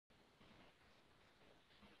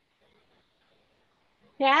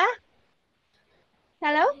Yeah?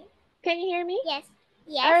 Hello? Mhm. Can you hear me? Yes.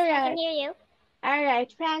 All Yes, I can right. hear you. All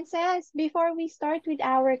right, Frances, before we start with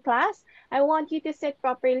our class, I want you to sit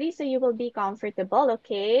properly so you will be comfortable,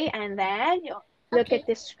 okay? And then you look Okay. at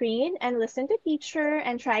the screen and listen to teacher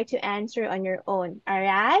and try to answer on your own. All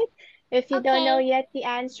right? If you don't know Okay. yet the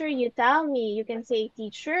answer, you tell me. You can say,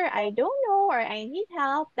 teacher, I don't know or I need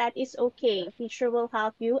help. That is okay. Teacher will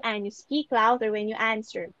help you and you speak louder when you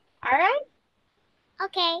answer. All right?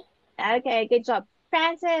 Okay. Okay, good job.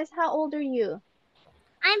 Frances, how old are you?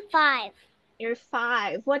 I'm 5. You're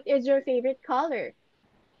 5. What is your favorite color?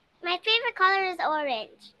 My favorite color is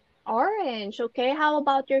orange. Orange. Okay. How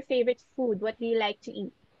about your favorite food? What do you like to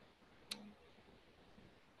eat?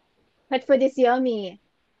 What food is yummy?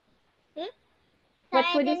 Hmm? What Sorry,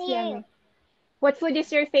 I food didn't is hear you. yummy? What food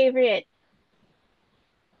is your favorite?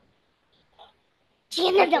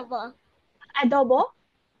 Chicken adobo. Adobo?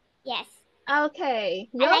 Yes. Okay.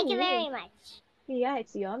 I like it Yummy. very much. Yeah,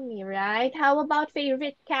 it's yummy, right? How about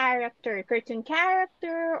favorite character? Cartoon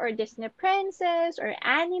character or Disney princess or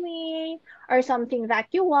anime or something that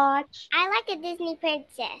you watch? I like a Disney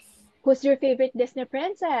princess. Who's your favorite Disney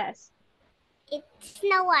princess? It's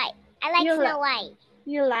Snow White. I like You li Snow White.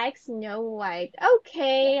 you like Snow White. Yes.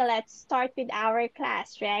 Okay, let's start with our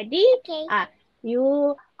class. Ready? Okay. Ah,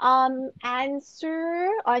 you answer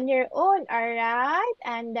on your own, all right?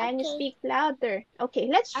 And then you Okay. speak louder. Okay,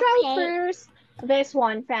 let's try Okay. first this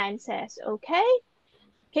one, Frances. Okay?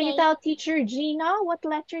 Can you Okay. tell teacher Gina what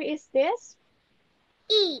letter is this?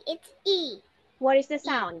 E. It's E. What is the E.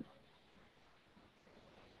 sound?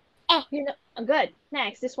 Eh. You know, good.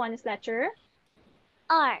 Next, this one is letter.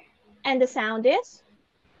 R. And the sound is?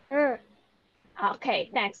 R. Okay,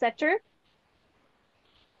 next letter.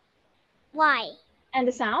 Y. And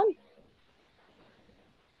the sound?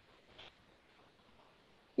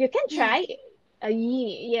 You can E. try.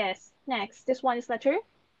 Yes. Next, this one is letter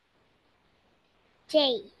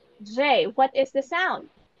J. J. What is the sound?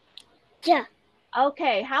 J.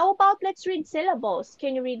 Okay, how about let's read syllables.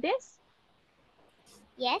 Can you read this?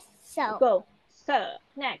 Yes. So. Go. So,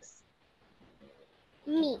 next.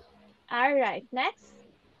 Me. All right, next.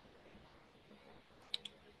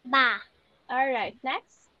 Ba. All right,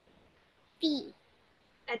 next. Fi.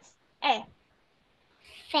 That's E.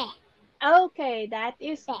 Fe. Okay, that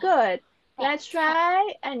is Fe. good. Fe. Let's Fe.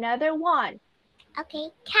 try another one. Okay.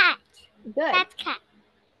 Cat. Good. That's cat.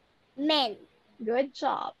 Men. Good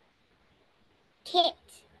job. Kit.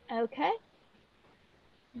 Okay.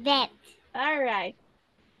 Vet. All right.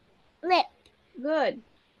 Lip. Good.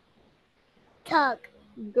 Tug.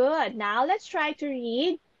 Good. Now let's try to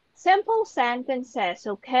read simple sentences,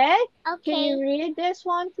 okay? Can Okay. you read this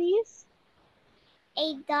one, please?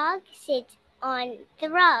 A dog sits on the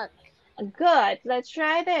rug. Good. Let's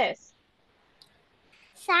try this.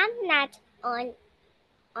 Sam sat on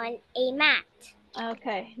a mat.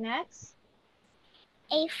 Okay, next.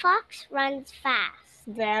 A fox runs fast.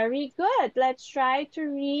 Very good. Let's try to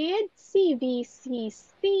read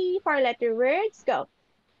CVCC for letter words. Go.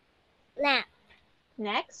 Lamp.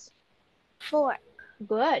 Next. Fork.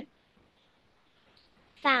 Good.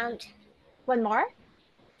 Found. One more.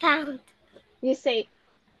 Found. You say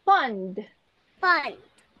fund. Fun.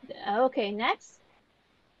 Okay, next.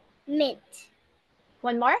 Mint.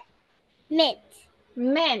 One more. Mint.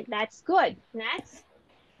 Mint. That's good. Next.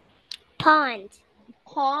 Pond.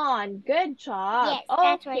 Pond. Good job. Yes,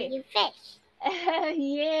 that's where Okay. you fish.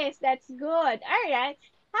 Yes, that's good. All right.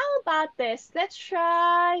 How about this? Let's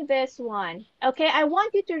try this one. Okay, I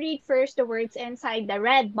want you to read first the words inside the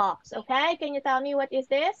red box. Okay, can you tell me what is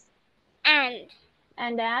this? And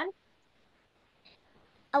And then,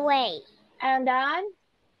 away. and then,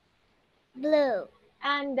 Blue.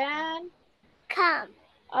 and then. Come.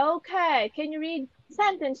 Okay, can you read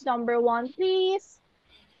sentence number one, please?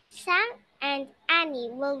 Sam and Annie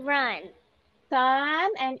will run. Sam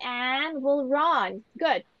and Anne will run.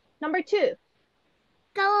 Good. Number two.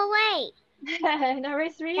 Go away. Number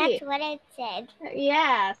That's three. what it said.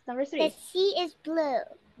 Yes, number The three. sea is blue.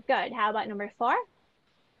 Good. How about number four?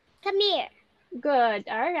 Come here. Good.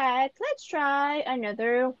 All right. Let's try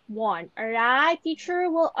another one. All right. Teacher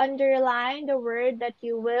will underline the word that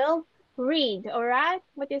you will read. All right.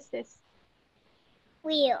 What is this?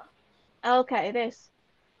 Wheel. Okay, this.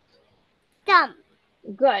 Thumb.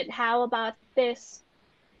 Good. How about this?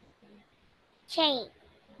 Chain.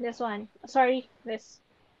 This one. Sorry, this.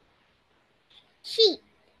 Sheep.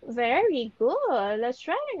 Very good. Let's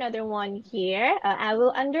try another one here. I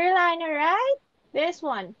will underline, all right? This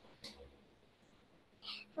one.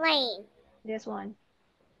 Lane. This one.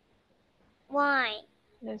 Wine.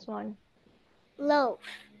 This one. Loaf.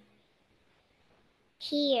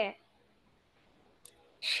 Here.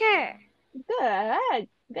 Sure. Good.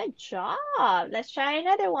 Good job. Let's try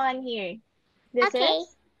another one here. This Okay.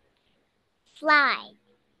 is Fly.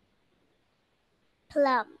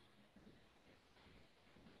 Plum.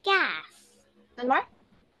 Gas. one more.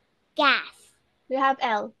 Gas. We have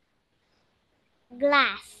L.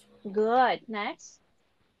 Glass. Good. Next.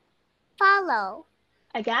 Follow.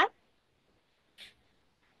 Again.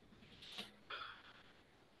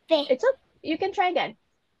 Fish. It's up. You can try again.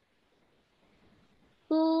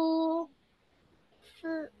 Fl-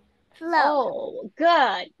 Flow. Oh,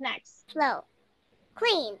 good. Next. Flow.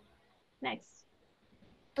 Clean. Next.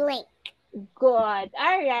 Blink. Good. All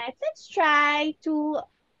right. Let's try to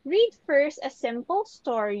read first a simple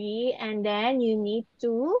story and then you need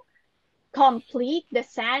to complete the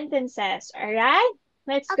sentences. All right?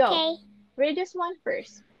 Let's go. Okay. Read this one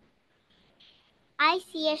first. I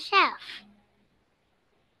see a chef.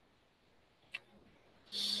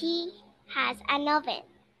 She has an oven.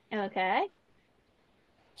 Okay.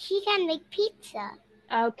 She can make pizza.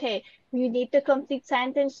 Okay. You need to complete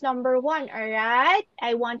sentence number 1. All right?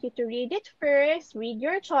 I want you to read it first, read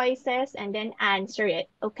your choices, and then answer it.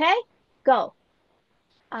 Okay? Go.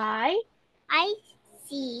 I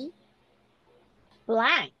see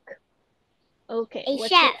blank. Okay. a What's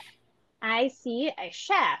chef. I see a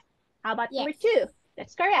chef. How about number Yes. 2?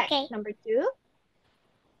 That's correct. Okay. Number 2.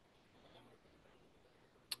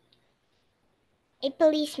 A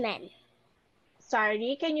policeman.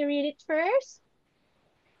 Sorry, can you read it first?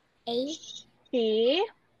 A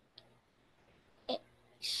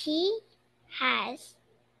She has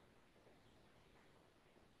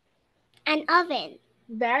an oven.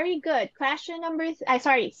 Very good. Question number,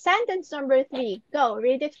 sentence number 3. Go,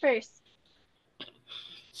 read it first.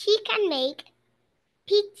 She can make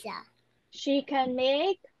pizza. She can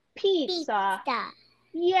make pizza.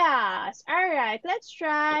 Yes. All right, let's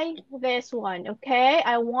try this one, okay?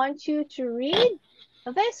 I want you to read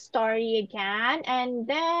this story again and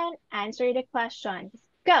then answer the questions.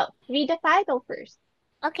 Go, read the title first.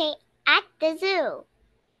 Okay, at the zoo.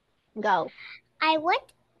 Go. I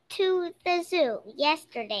went to the zoo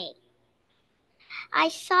yesterday. I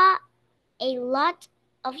saw a lot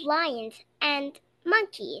of lions and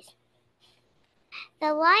monkeys.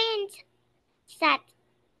 The lions sat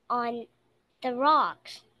on the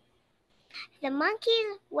rocks. The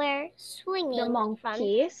monkeys were swinging The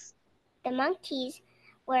monkeys. The monkeys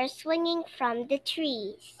were swinging from the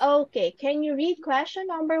trees. Okay, can you read question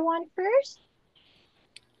number 1 first?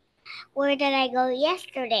 Where did I go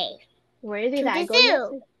yesterday? Where did I go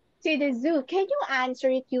yesterday? To the zoo. Can you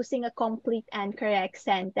answer it using a complete and correct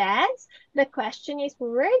sentence? The question is,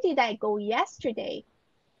 where did I go yesterday?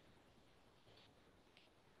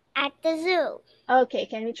 At the zoo. Okay,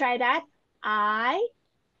 can we try that? I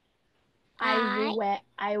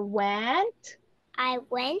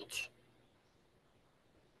went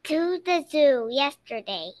to the zoo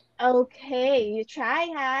yesterday. Okay, you try,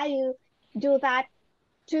 huh? You do that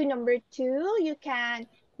to number 2. You can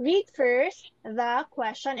read first the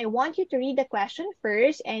question. I want you to read the question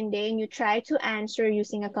first and then you try to answer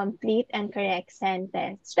using a complete and correct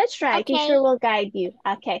sentence. Let's try. Okay. Teacher will guide you.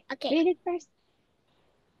 Okay. Okay. Read it first.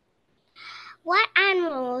 What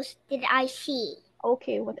animals did I see?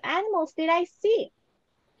 Okay, what animals did I see?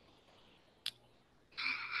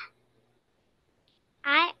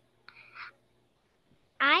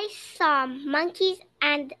 I saw monkeys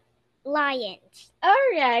and lions. All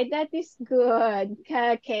right, that is good.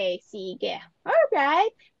 Okay, sige. All right.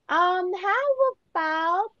 How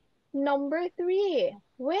about number 3?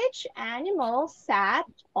 Which animal sat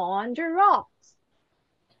on the rocks?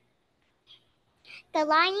 The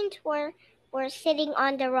lions were sitting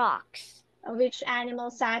on the rocks. Which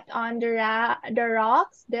animal sat on the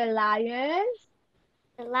rocks? The lions.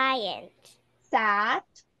 The lions Sat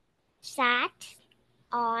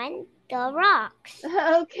on the rocks.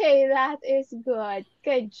 Okay, that is good.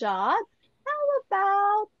 Good job. How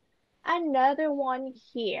about another one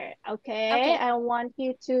here? Okay, I want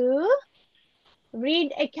you to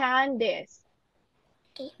read again this.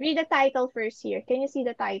 Okay. Read the title first here. Can you see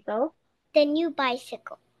the title? The New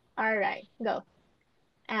Bicycle. All right, go.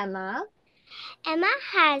 Emma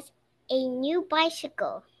has a new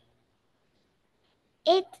bicycle.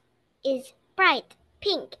 It is bright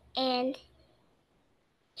pink and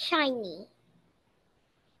shiny.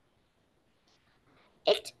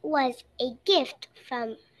 It was a gift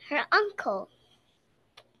from her uncle.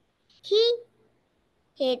 He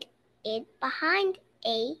hid it behind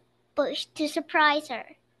a bush to surprise her.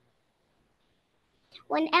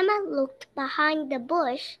 When Emma looked behind the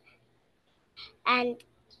bush and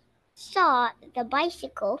saw the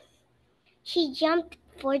bicycle, She jumped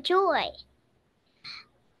for joy.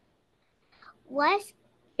 Was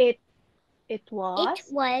It it was.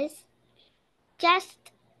 was just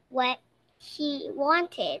what she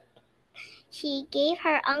wanted. She gave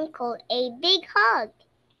her uncle a big hug.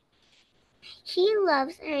 She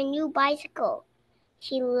loves her new bicycle.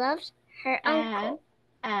 She loves her uncle.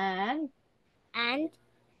 And And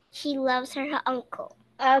she loves her uncle.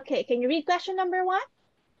 okay, can you read question number 1?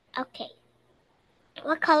 Okay.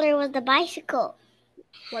 What color was the bicycle?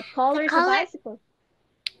 What color is the bicycle?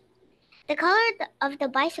 The color of the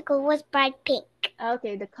bicycle was bright pink.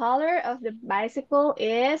 Okay, the color of the bicycle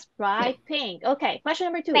is bright pink. Okay, question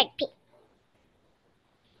number 2. Bright pink.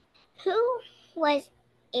 Who was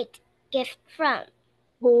it gift from?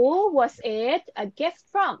 Who was it a gift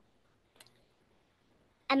from?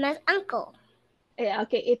 Emma's uncle.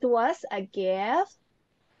 Okay, it was a gift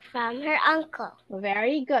from her uncle.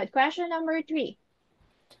 Very good. Question number 3.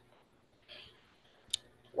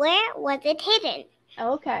 Where was it hidden?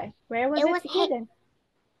 Okay, where was it hidden?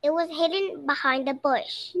 It was hidden behind a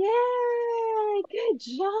bush. Yay! Good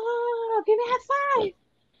job! Give me a high five.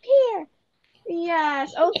 Here.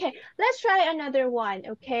 Yes. Okay. Let's try another one.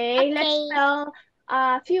 Okay. Let's spell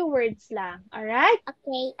a few words lang. All right.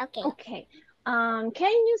 Okay. Okay.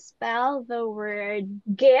 Can you spell the word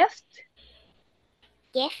gift?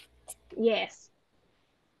 Gift. Yes.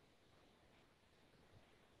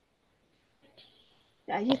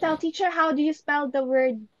 You tell teacher, how do you spell the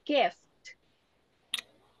word gift?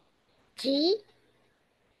 G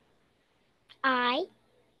I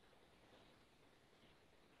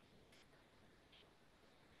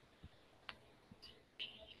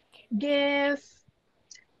Gift.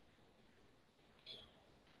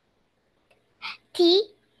 T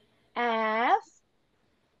F.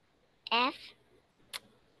 F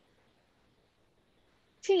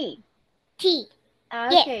T. T.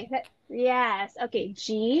 Okay. Yes. Okay.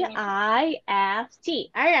 GIFT.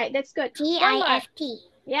 All right. That's good. GIFT.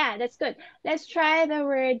 Yeah, that's good. Let's try the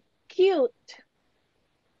word cute.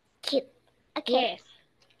 Cute. Okay. Yes.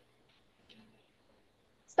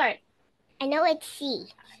 Start. I know it's C.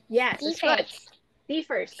 Yes, D it's first. good. D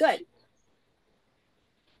first. Good.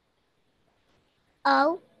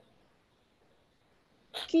 O.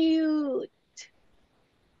 Cute.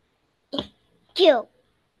 Q.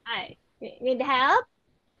 Hi. Need help?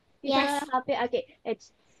 Yes. Help you? Okay.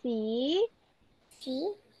 It's C.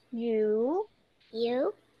 C. U.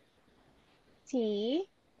 U. T.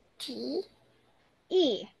 T.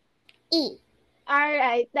 E. E. All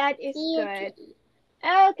right. That is good.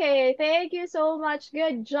 Okay, thank you so much.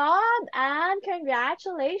 Good job and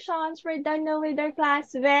congratulations. We're done now with our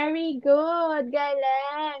class. Very good.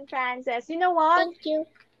 Galing, Frances. You know what? Thank you.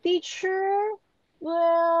 Teacher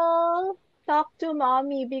will talk to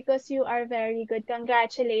mommy because you are very good.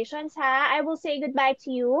 Congratulations, ha. I will say goodbye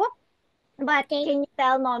to you. But can you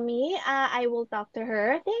tell mommy I will talk to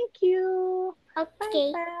her? Thank you.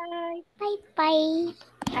 Okay. Bye-bye. Bye-bye.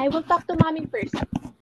 I will talk to mommy first.